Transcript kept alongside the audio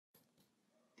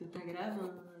Tu tá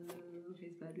gravando,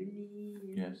 fez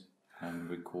barulhinho. Yes, I'm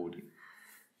recording.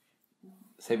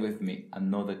 Say with me,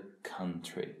 another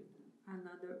country.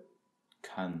 Another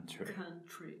Country.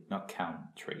 country. Not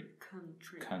country.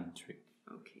 Country. Country.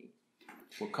 Okay.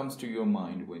 What comes to your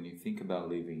mind when you think about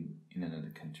living in another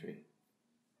country?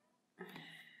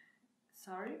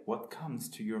 Sorry? What comes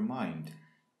to your mind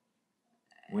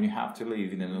when you have to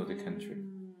live in another country?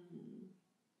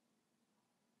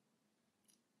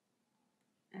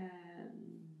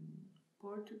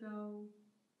 Portugal,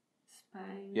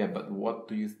 Spain. Yeah, but what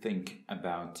do you think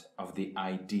of the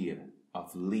idea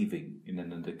of living in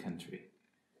another country?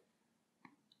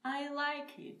 I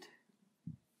like it,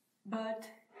 but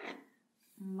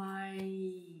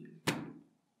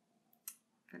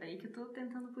Peraí que eu tô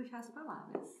tentando puxar as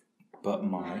palavras. But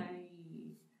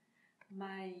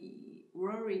My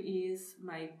worry is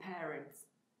my parents,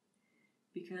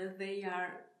 because they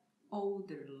are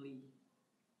elderly.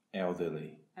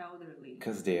 Elderly.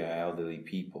 Because they are elderly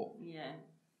people. Yeah.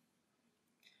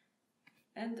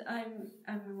 And I'm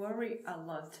worried a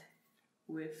lot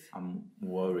with... I'm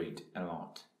worried a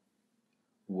lot.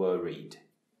 Worried.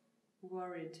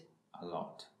 Worried. A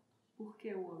lot. Por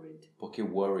que worried? Porque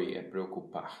worry é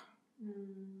preocupar.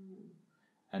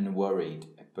 And worried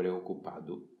é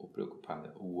preocupado ou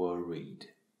preocupada.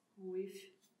 Worried. With?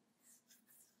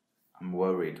 I'm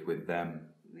worried with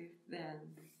them. With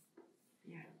them.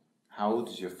 Yeah. How old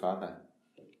is your father?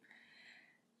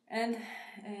 And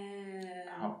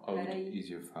how old is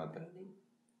your father?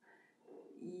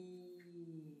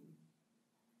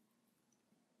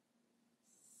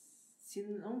 Se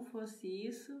não fosse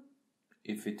isso,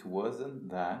 if it wasn't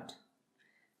that,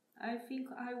 I think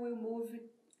I will move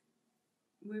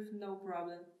with no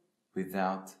problem.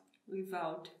 Without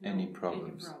any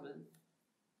problems.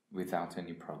 Without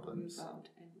any problems. Without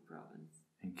any problems.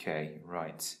 Okay,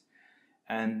 right.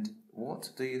 And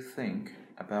what do you think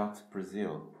about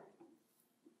Brazil?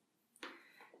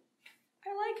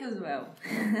 I like as well.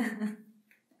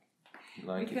 You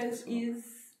like because it as well? It's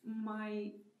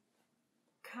my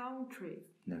country.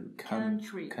 No,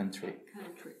 country. Country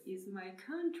is my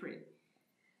country.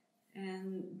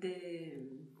 And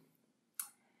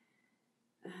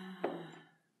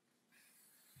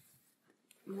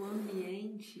o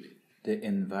ambiente. The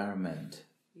environment.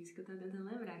 Isso que eu tô tentando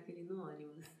lembrar, aquele no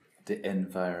ônibus. The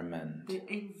environment. The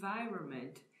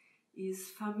environment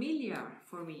is familiar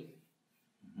for me.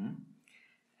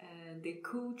 The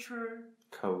culture,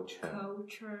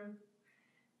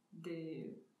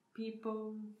 the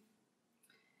people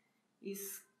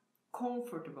is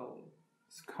comfortable.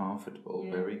 It's comfortable,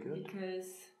 yeah, very good.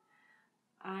 Because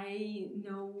I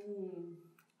know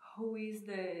who is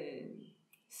the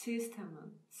system.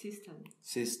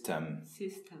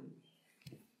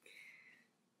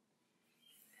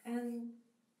 And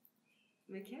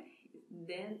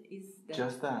then is that.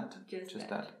 Just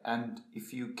that. And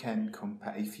if you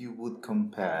would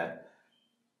compare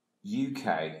UK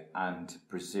and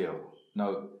Brazil,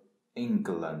 no,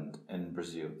 England and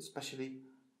Brazil, especially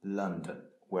London,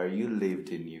 where you lived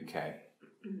in UK,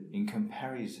 in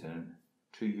comparison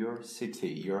to your city,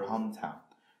 your hometown,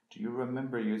 do you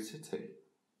remember your city,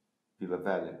 Vila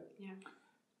Velha? Yeah.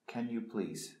 Can you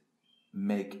please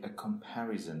make a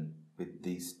comparison with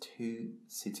these two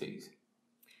cities?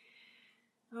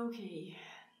 Okay.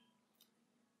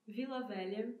 Vila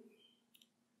Velha,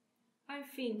 I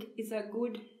think, is a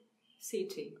good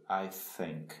city. I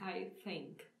think.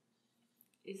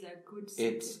 It's a good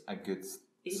city. It's a good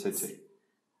city.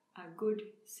 A good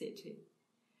city.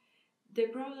 The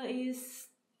problem is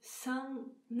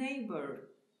some neighbor.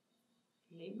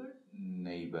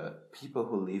 People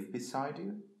who live beside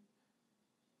you.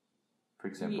 For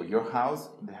example, your house,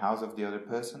 the house of the other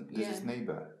person, this is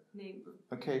neighbor.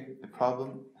 Okay, the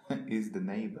problem is the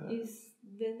neighbor.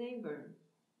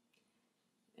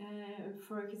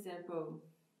 For example,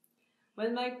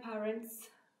 when my parents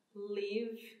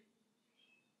live,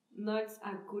 not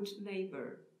a good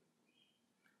neighbor.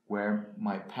 Where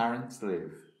my parents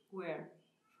live. Where?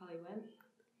 Falei when?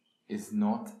 Is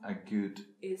not a good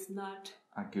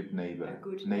neighbor. A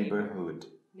good neighborhood.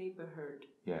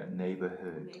 Yeah,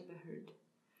 neighborhood.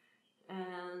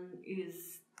 And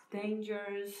is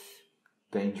dangerous.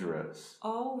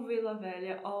 All Vila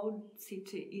Velha, all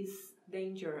city is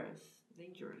dangerous.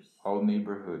 All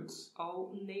neighborhoods.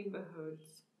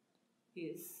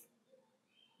 Is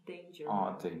dangerous.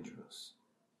 Are dangerous.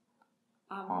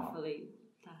 Falei,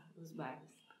 tá, os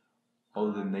bairros.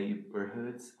 All the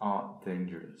neighborhoods are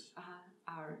dangerous.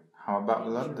 Are. How about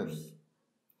dangerous. London?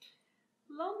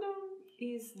 London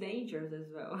is dangerous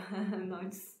as well.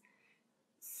 Not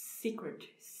secret.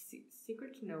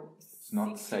 secret? No. It's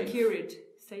not safe. Secured.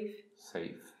 Safe?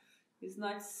 Safe. It's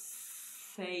not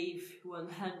safe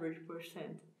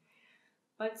 100%.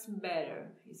 But it's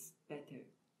better. It's better.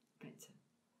 Better.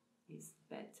 It's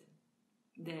better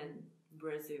than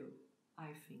Brazil,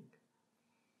 I think.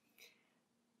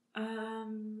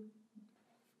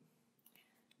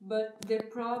 But the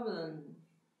problem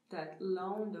that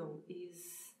London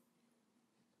is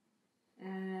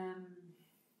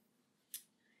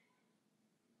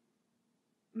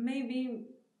maybe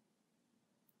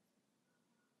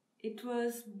it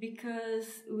was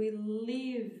because we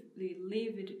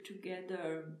lived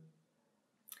together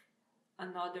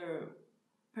another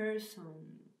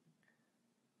person,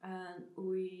 and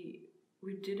we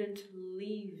didn't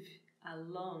live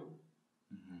alone.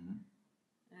 Mm-hmm.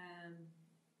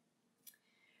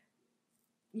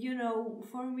 You know,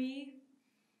 for me,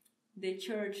 the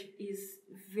church is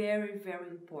very, very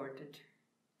important,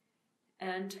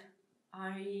 and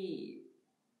eu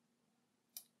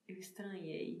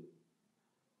estranhei.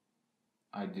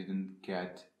 I didn't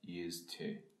get used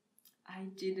to. I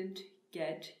didn't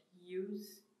get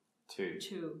used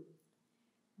to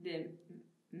the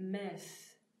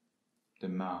mass. The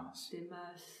mass. The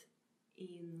mass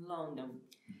in London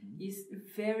Mm-hmm. is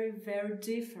very, very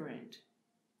different.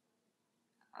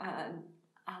 A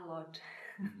lot.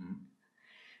 Mm-hmm.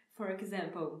 For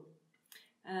example,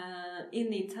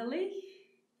 in Italy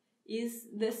is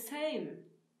the same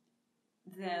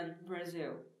than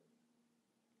Brazil.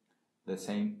 The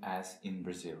same as in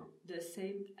Brazil. The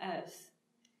same as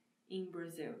in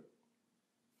Brazil.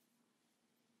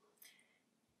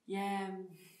 Yeah.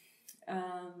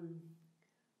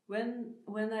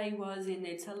 When I was in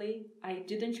Italy, I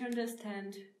didn't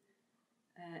understand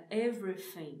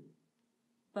everything,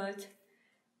 but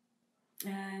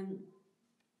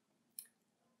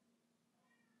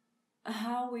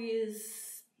how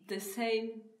is the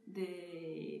same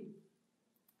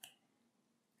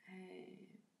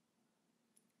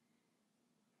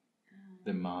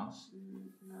the mass?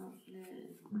 No,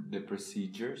 The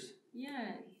procedures?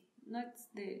 yeah, not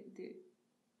the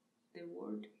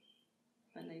word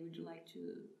that I would like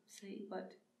to say,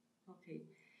 but okay.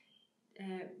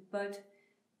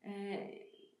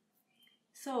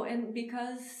 So, and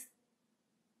because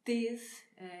this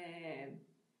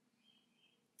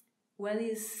when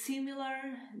is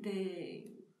similar the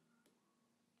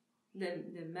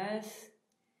mass,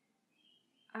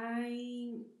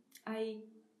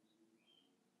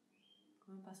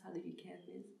 como passado de can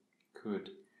mesmo? Could.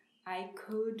 I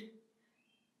could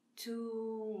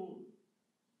to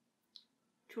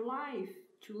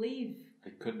live. I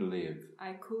could live.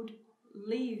 I could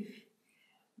live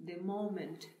the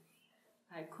moment.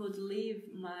 I could live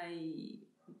my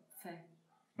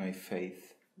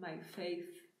faith. My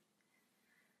faith.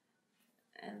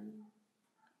 And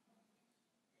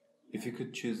if you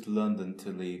could choose London to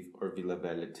live or Villa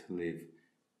Bella to live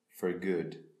for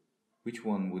good, which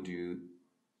one would you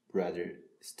rather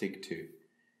stick to?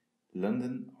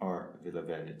 London or Villa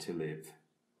Bella to live?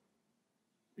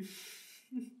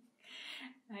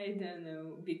 I don't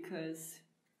know, because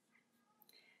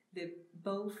the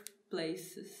both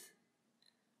places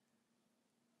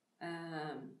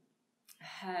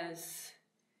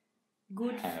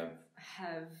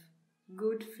have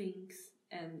good things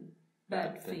and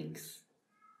bad things.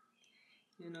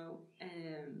 You know,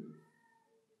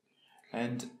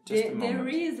 and just a moment. There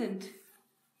isn't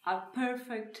a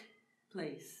perfect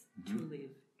place to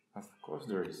live. Of course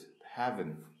there is.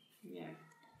 Heaven. Yeah.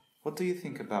 What do you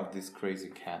think about this crazy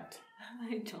cat?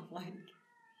 I don't like it.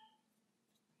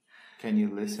 Can you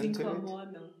listen to it?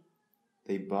 Incomodam.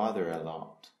 They bother a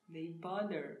lot. They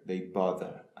bother. They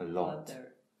bother a lot.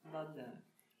 Bother.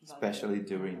 Especially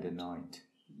during the night.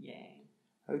 Yeah.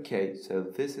 Okay, so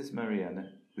this is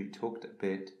Mariana. We talked a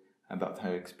bit about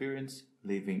her experience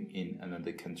living in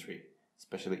another country,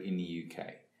 especially in the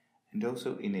UK, and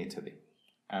also in Italy.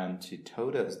 And she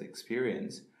told us the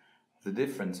experience, the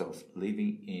difference of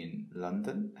living in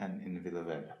London and in Villa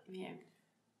Bella. Yeah.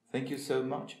 Thank you so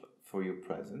much for your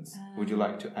presence. Would you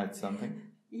like to add something?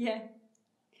 Yeah.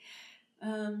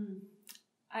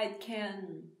 I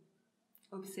can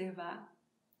observar.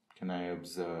 Can I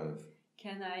observe?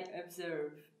 Can I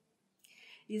observe?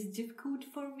 It's difficult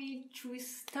for me to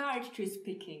start to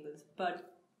speak English, but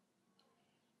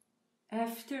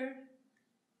after.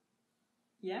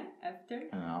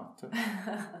 And after?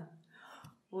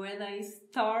 When I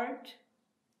start,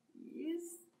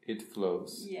 it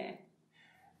flows. Yeah.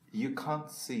 You can't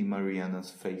see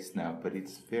Mariana's face now, but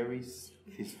it's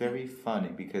very funny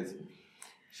because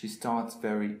she starts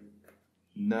very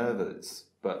nervous,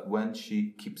 but when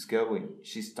she keeps going,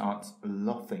 she starts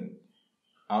laughing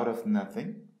out of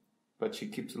nothing, but she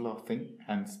keeps laughing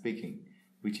and speaking,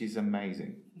 which is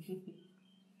amazing.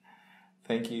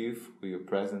 Thank you for your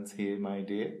presence here, my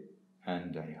dear,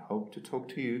 and I hope to talk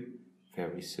to you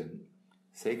very soon.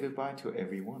 Say goodbye to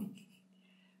everyone.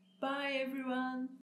 Bye, everyone.